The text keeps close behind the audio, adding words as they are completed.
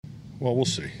Well, we'll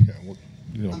see.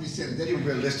 Yeah, I'm just saying, is that even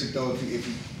realistic though? If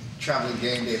you travel a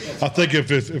game day, I think if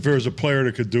there was a player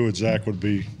that could do it, Zach would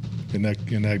be in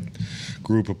that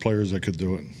group of players that could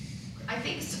do it. I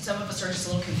think some of us are just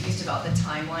a little confused about the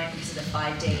timeline because of the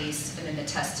 5 days and then the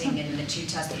testing and then the 2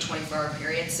 tests in the 24-hour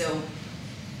period. So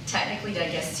technically, I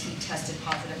guess he tested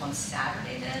positive on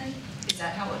Saturday then? Is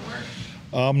that how it worked?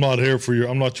 I'm not here for you.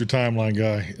 I'm not your timeline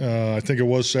guy. I think it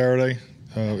was Saturday.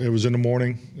 It was in the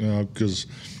morning because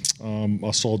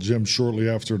I saw Jim shortly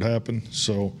after it happened.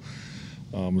 So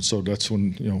that's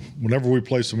when, whenever we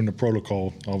placed him in the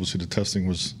protocol, obviously the testing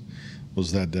was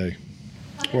that day.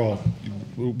 Well,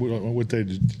 what day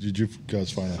did you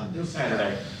guys find out?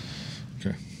 Saturday.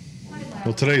 Okay.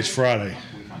 Well, today's Friday.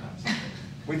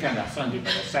 We found out Sunday,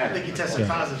 but it's I Saturday. think he tested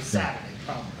positive Saturday.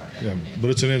 Yeah, but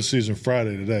it's an in-season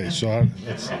Friday today, so I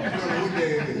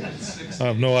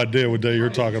have no idea what day you're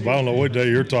talking about. I don't know what day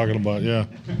you're talking about. Yeah.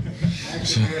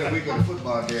 actually, we had a week of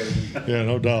football day of the week. Yeah,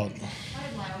 no doubt. How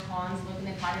did Lyle Collins look in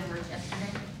the potted work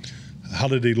yesterday? How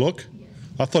did he look?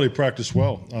 I thought he practiced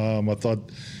well. I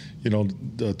thought,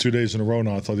 2 days in a row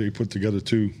now, I thought he put together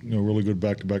 2, really good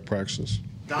back-to-back practices.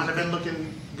 Donovan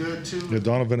looking good too. Yeah,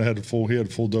 Donovan had full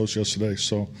dose yesterday,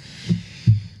 so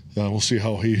we'll see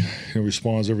how he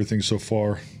responds. Everything so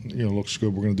far, looks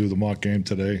good. We're going to do the mock game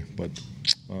today, but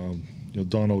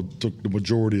Dono took the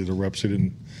majority of the reps. He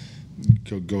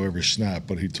didn't go every snap,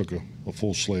 but he took a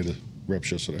full slate of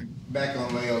reps yesterday. Back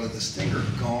on Lael, is the stinger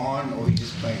gone or he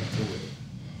just playing through it?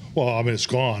 Well, I mean, it's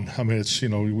gone. I mean, it's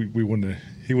we wouldn't.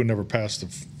 He would never pass the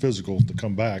physical to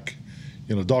come back.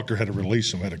 The doctor had to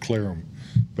release him, had to clear him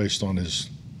based on his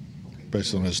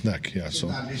neck. Yeah, It's so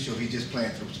not an issue. He's just playing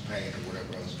through some pain or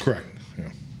whatever else. correct. Yeah.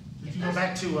 If you go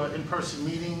back to in-person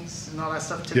meetings and all that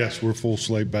stuff today. Yes, we're full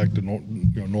slate back to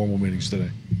normal meetings today.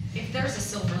 If there's a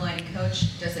silver lining,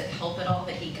 Coach, does it help at all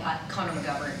that he got Connor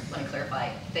McGovern, let me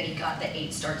clarify, that he got the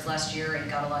 8 starts last year and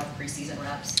got a lot of preseason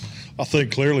reps? I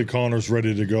think clearly Connor's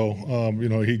ready to go.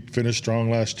 He finished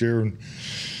strong last year and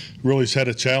really has had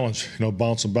a challenge,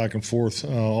 bouncing back and forth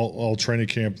all training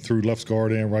camp through left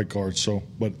guard and right guard. So,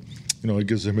 but, it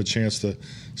gives him a chance to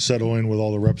settle in with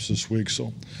all the reps this week.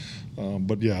 So,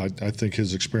 but yeah, I think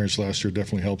his experience last year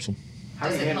definitely helps him.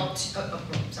 Does it help?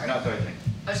 Sorry. No, go ahead.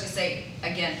 I was going to say,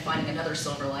 again, finding another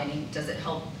silver lining, does it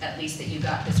help at least that you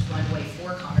got this runway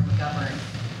for Connor McGovern,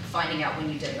 finding out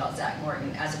when you did about Zach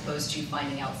Morton, as opposed to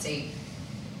finding out, say,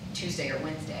 Tuesday or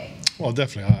Wednesday? Well,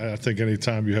 definitely. I think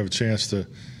anytime you have a chance to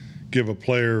give a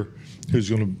player who's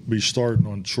going to be starting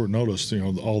on short notice,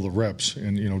 all the reps,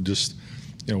 and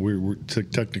we're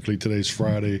technically today's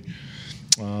Friday,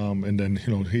 and then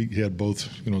he had both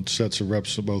sets of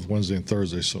reps both Wednesday and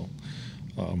Thursday, so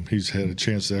he's had a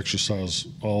chance to exercise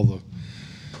all the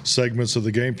segments of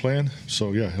the game plan.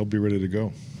 So yeah, he'll be ready to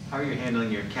go. How are you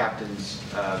handling your captains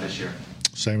this year?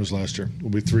 Same as last year.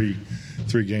 We'll be three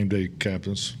game day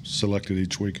captains selected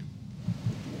each week.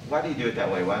 Why do you do it that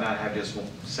way? Why not have just one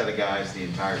set of guys the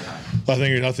entire time?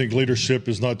 I think leadership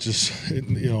is not just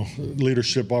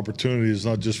leadership opportunity is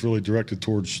not just really directed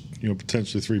towards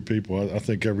potentially 3 people. I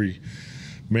think every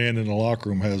man in the locker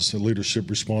room has a leadership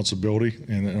responsibility,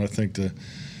 and I think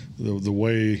the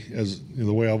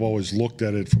way I've always looked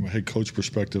at it from a head coach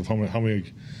perspective, how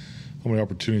many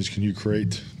opportunities can you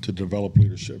create to develop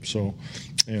leadership? So,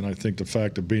 and I think the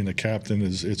fact of being a captain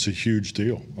it's a huge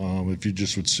deal. If you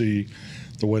just would see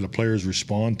the way the players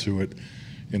respond to it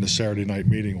in the Saturday night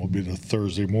meeting, will be the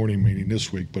Thursday morning meeting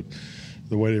this week, but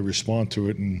the way they respond to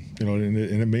it, and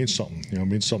it means something. It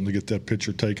means something to get that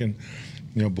picture taken,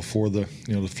 before the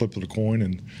the flip of the coin,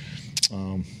 and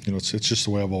it's just the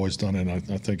way I've always done it. And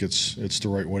I think it's the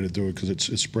right way to do it because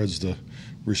it spreads the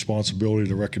responsibility,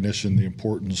 the recognition, the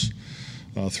importance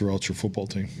throughout your football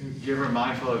team. You ever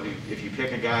mindful of if you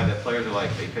pick a guy that players are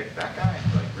like, they picked that guy?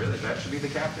 Like, really, that should be the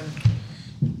captain?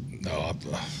 No,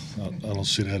 I don't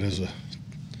see that as a.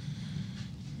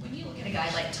 When you look at a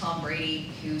guy like Tom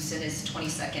Brady, who's in his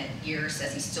 22nd year,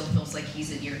 says he still feels like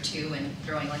he's in year 2 and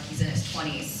throwing like he's in his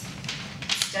 20s,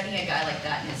 studying a guy like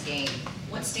that in his game,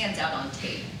 what stands out on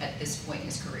tape at this point in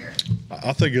his career?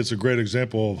 I think it's a great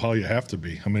example of how you have to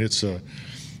be. I mean, it's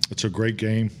a great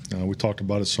game. We talked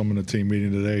about it some in the team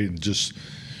meeting today, and just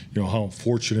how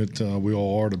fortunate we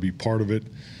all are to be part of it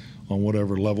on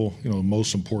whatever level.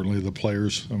 Most importantly, the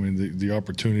players. I mean, the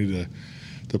opportunity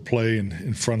to play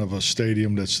in front of a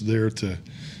stadium that's there to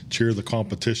cheer the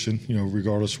competition.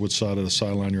 Regardless of what side of the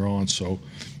sideline you're on. So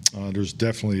there's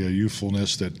definitely a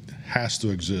youthfulness that has to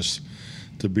exist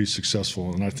to be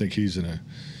successful, and I think he's in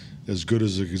as good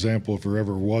as an example, if there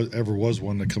ever was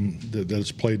one that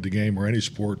has played the game or any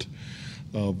sport,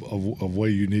 of way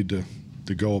you need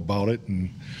to go about it, and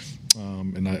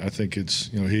And I think it's,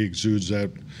 he exudes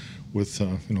that with,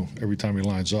 every time he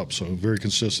lines up. So very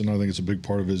consistent. I think it's a big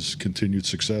part of his continued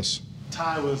success.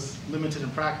 Ty was limited in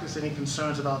practice. Any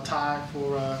concerns about Ty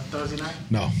for Thursday night?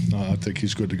 No, I think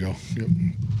he's good to go. Yep.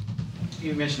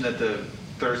 You mentioned that the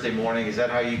Thursday morning, is that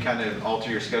how you kind of alter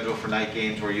your schedule for night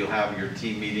games, where you'll have your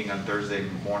team meeting on Thursday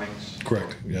mornings?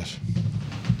 Correct, yes.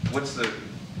 What's the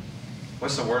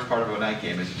worst part of a night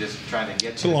game? Is it just trying to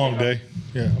get It's a long day.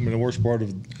 Yeah, I mean, the worst part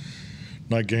of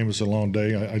night game is a long day.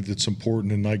 It's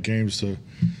important in night games to,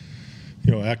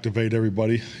 activate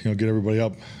everybody, get everybody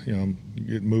up,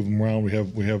 move them around.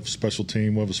 We have special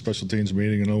team. We'll have a special teams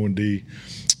meeting, an O&D,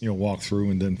 walk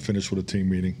through, and then finish with a team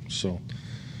meeting. So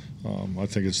I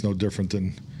think it's no different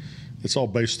than, it's all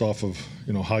based off of,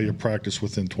 how you practice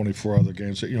within 24 other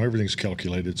games. Everything's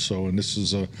calculated. So, and this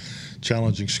is a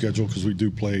challenging schedule because we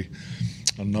do play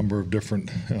a number of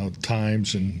different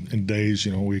times and days.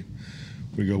 We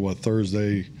go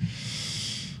Thursday,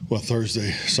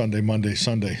 Sunday, Monday,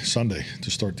 Sunday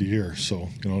to start the year. So,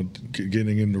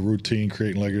 getting into routine,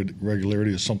 creating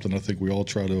regularity is something I think we all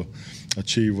try to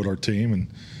achieve with our team. And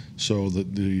so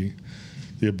the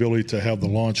ability to have the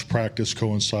launch practice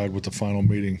coincide with the final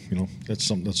meeting, that's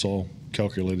something that's all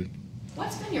calculated.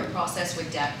 What's been your process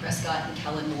with Dak Prescott and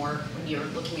Kellen Moore when you're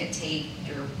looking at tape,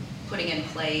 you're putting in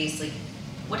plays? Like,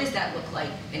 what does that look like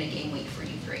in a game week for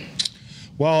you three?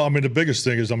 Well, I mean, the biggest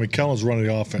thing is, Kellen's running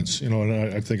the offense, and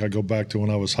I think I go back to when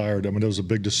I was hired. I mean, it was a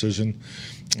big decision.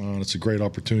 It's a great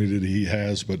opportunity that he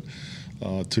has, but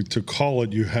to call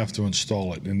it, you have to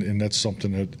install it, and that's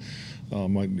something that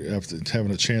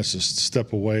having a chance to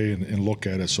step away and look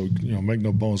at it. So, make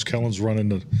no bones, Kellen's running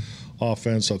the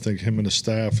offense. I think him and the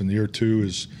staff in year two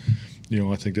is,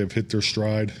 I think they've hit their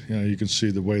stride. You can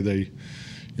see the way they,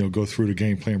 go through the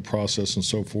game plan process and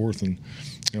so forth. And,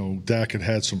 Dak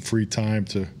had some free time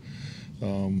to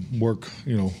work,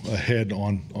 ahead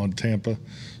on Tampa.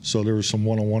 So there was some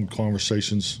one-on-one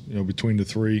conversations, between the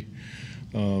three.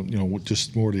 With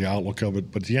just more the outlook of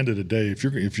it. But at the end of the day, if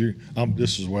you,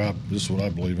 this is what I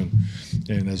believe in.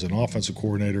 And as an offensive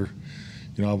coordinator,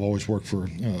 I've always worked for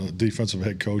a defensive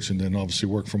head coach, and then obviously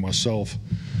worked for myself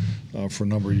for a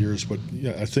number of years. But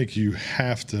I think you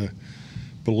have to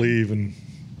believe in,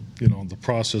 the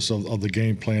process of the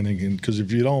game planning, and because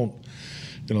if you don't,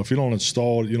 if you don't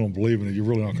install it, you don't believe in it, you're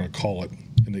really not going to call it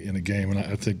in a game. And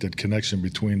I think that connection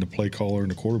between the play caller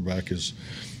and the quarterback is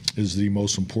the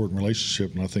most important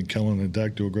relationship, and I think Kellen and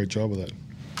Dak do a great job of that.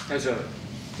 As a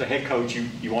head coach,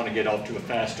 you want to get off to a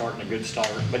fast start and a good start,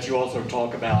 but you also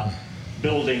talk about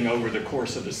building over the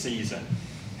course of the season.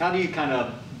 How do you kind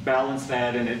of balance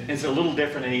that? And it's a little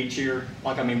different in each year.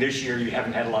 This year you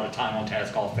haven't had a lot of time on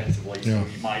task offensively, so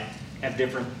you might have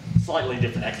slightly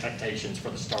different expectations for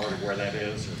the start of where that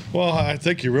is. Well, I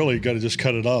think you really got to just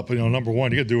cut it up. Number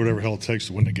one, you got to do whatever the hell it takes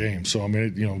to win the game. So,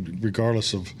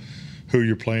 regardless of who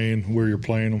you're playing, where you're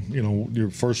playing them. Your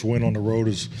first win on the road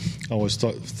is I always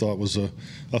thought was a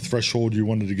threshold you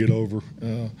wanted to get over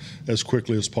as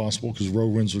quickly as possible, because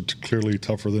road wins are clearly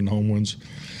tougher than home wins.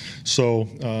 So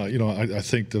I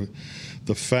think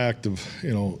the fact of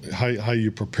how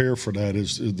you prepare for that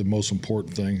is the most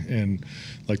important thing. And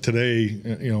like today,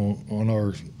 on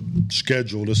our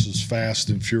schedule, this is Fast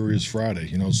and Furious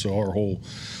Friday. So our whole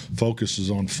focus is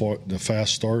on the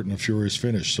fast start and the furious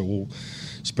finish. So we'll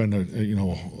spend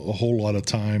a whole lot of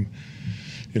time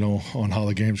on how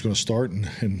the game's going to start,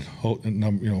 and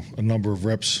a number of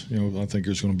reps. I think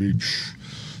there's going to be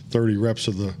 30 reps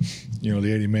of the the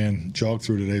 80-man jog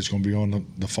through today is going to be on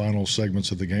the final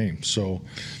segments of the game. So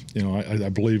I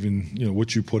believe in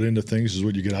what you put into things is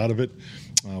what you get out of it.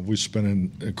 We spent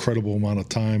an incredible amount of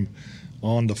time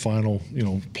on the final,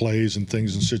 plays and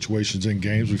things and situations in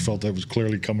games. We felt that was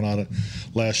clearly coming out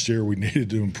of last year. We needed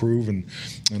to improve, and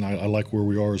I like where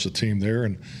we are as a team there.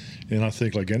 And I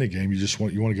think like any game, you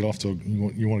want to get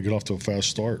off to a fast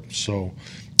start. So,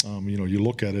 you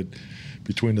look at it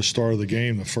between the start of the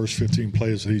game, the first 15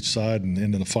 plays at each side, and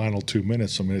into the final 2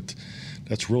 minutes.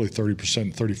 That's really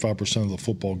 30%, 35% of the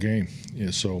football game.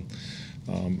 So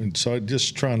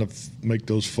just trying to make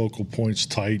those focal points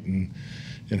tight and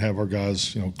have our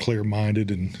guys,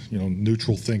 clear-minded and,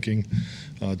 neutral thinking,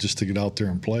 just to get out there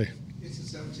and play.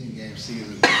 It's a 17-game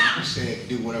season. You said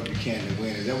do whatever you can to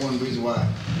win. Is that one reason why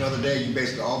the other day you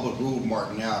basically all but ruled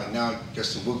Martin out, and now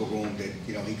just some wiggle room that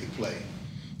he could play?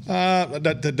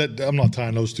 I'm not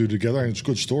tying those two together. It's a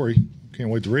good story. Can't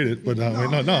wait to read it. But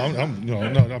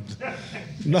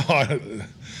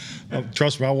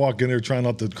trust me, I walk in there trying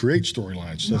not to create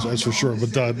storylines. That's for sure.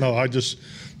 But I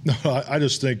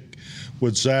just think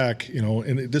with Zach, you know,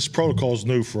 and this protocol is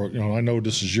new for, you know, I know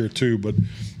this is year 2, but,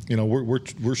 you know,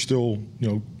 we're still,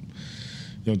 you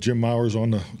know, Jim Mauer's on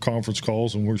the conference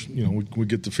calls, and we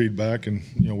get the feedback and,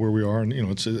 you know, where we are, and, you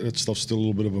know, it's stuff's still a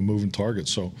little bit of a moving target.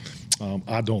 So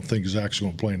I don't think Zach's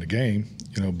going to play in the game,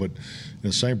 you know, but in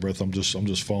the same breath, I'm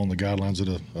just following the guidelines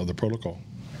of the protocol.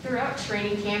 Throughout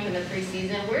training camp and the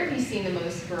preseason, where have you seen the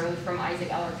most growth from Isaac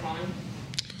Alarcon?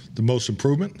 The most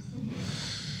improvement?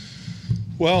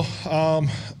 Well,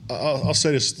 I'll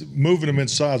say this: moving him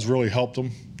inside's really helped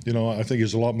him. You know, I think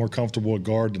he's a lot more comfortable at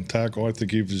guard than tackle. I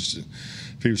think if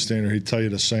he was standing there, he'd tell you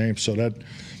the same. So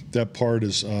that part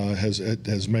has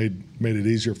made it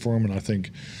easier for him. And I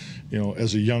think, you know,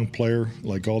 as a young player,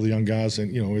 like all the young guys,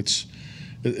 and you know, it's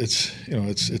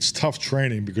tough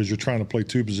training because you're trying to play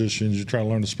 2 positions, you're trying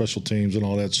to learn the special teams and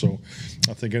all that. So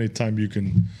I think anytime you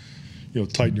can, you know,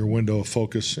 tighten your window of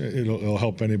focus, it'll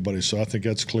help anybody. So I think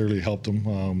that's clearly helped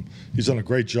him. He's done a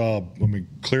great job. I mean,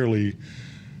 clearly,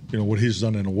 you know, what he's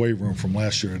done in the weight room from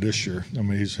last year to this year. I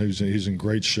mean, he's in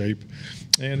great shape,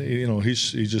 and you know, he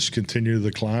just continued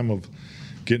the climb of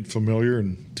getting familiar,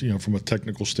 and you know, from a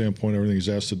technical standpoint, everything he's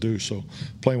asked to do. So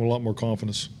playing with a lot more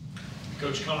confidence.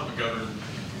 Coach Connor McGovern,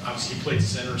 obviously he played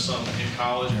center some in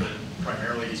college, but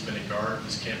primarily he's been a guard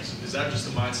this campus. Is that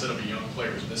just the mindset of a young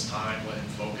player who's missed time, let him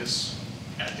focus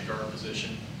at the guard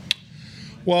position?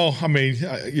 Well, I mean,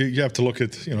 you have to look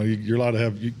at, you know, you're allowed to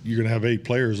have, you're going to have 8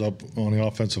 players up on the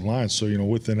offensive line. So, you know,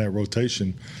 within that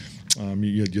rotation,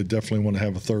 you definitely want to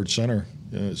have a third center.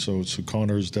 So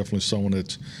Connor is definitely someone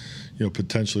that's, you know,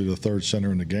 potentially the third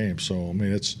center in the game. So, I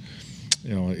mean, it's,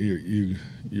 you know,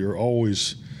 you're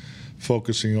always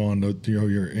focusing on the, you know,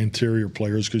 your interior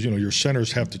players, because, you know, your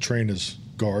centers have to train as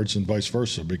guards and vice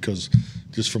versa, because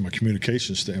just from a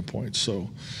communication standpoint. So,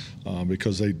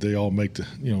 because they all make the,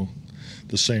 you know,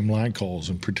 the same line calls,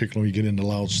 and particularly when you get into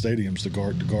loud stadiums, the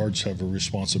guards have a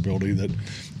responsibility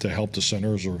to help the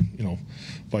centers, or, you know,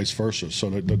 vice versa. So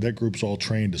that group's all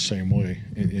trained the same way.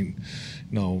 And you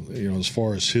know, as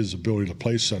far as his ability to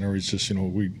play center, it's just, you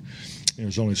know,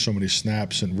 there's only so many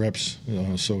snaps and reps,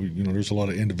 so, you know, there's a lot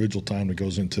of individual time that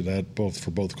goes into that,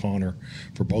 for both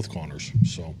corners.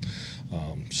 So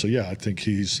yeah, I think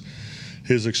his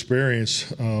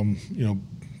experience, you know,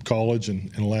 college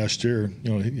and last year,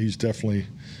 you know, he's definitely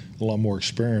a lot more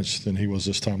experienced than he was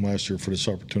this time last year for this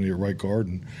opportunity at right guard,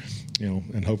 and, you know,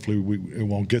 and hopefully it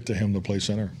won't get to him to play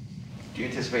center. Do you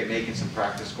anticipate making some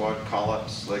practice squad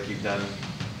call-ups like you've done?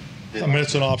 I mean,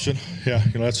 it's an option. Yeah,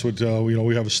 you know, that's what, you know,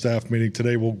 we have a staff meeting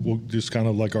today. We'll just kind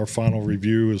of like our final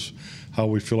review is how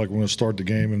we feel like we're going to start the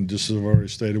game, and just as I've already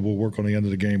stated, we'll work on the end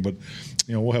of the game. But,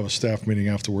 you know, we'll have a staff meeting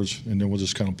afterwards, and then we'll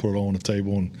just kind of put it all on the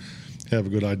table and have a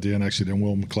good idea. And actually, then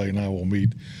Will McClay and I will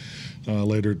meet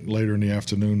later in the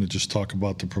afternoon to just talk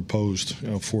about the proposed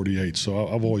 48. So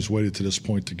I've always waited to this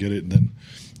point to get it, and then,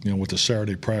 you know, with the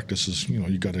Saturday practices, you know,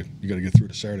 you got to get through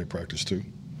the Saturday practice too.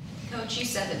 Coach, you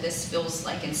said that this feels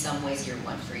like in some ways year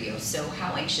 1 for you. So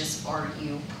how anxious are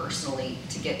you personally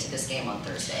to get to this game on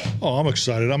Thursday? Oh, I'm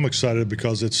excited. I'm excited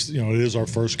because it's, you know, it is our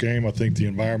first game. I think the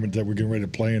environment that we're getting ready to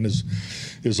play in is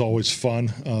always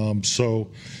fun. You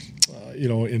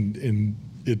know,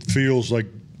 it feels like,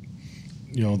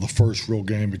 you know, the first real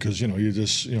game, because, you know,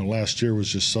 last year was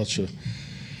just such a,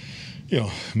 you know,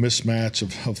 mismatch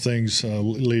of things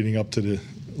leading up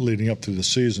to the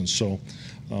season. So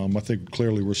I think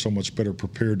clearly we're so much better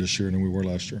prepared this year than we were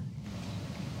last year.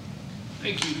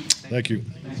 Thank you. Thank you.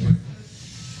 Thank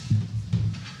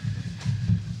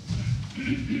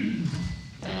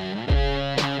you.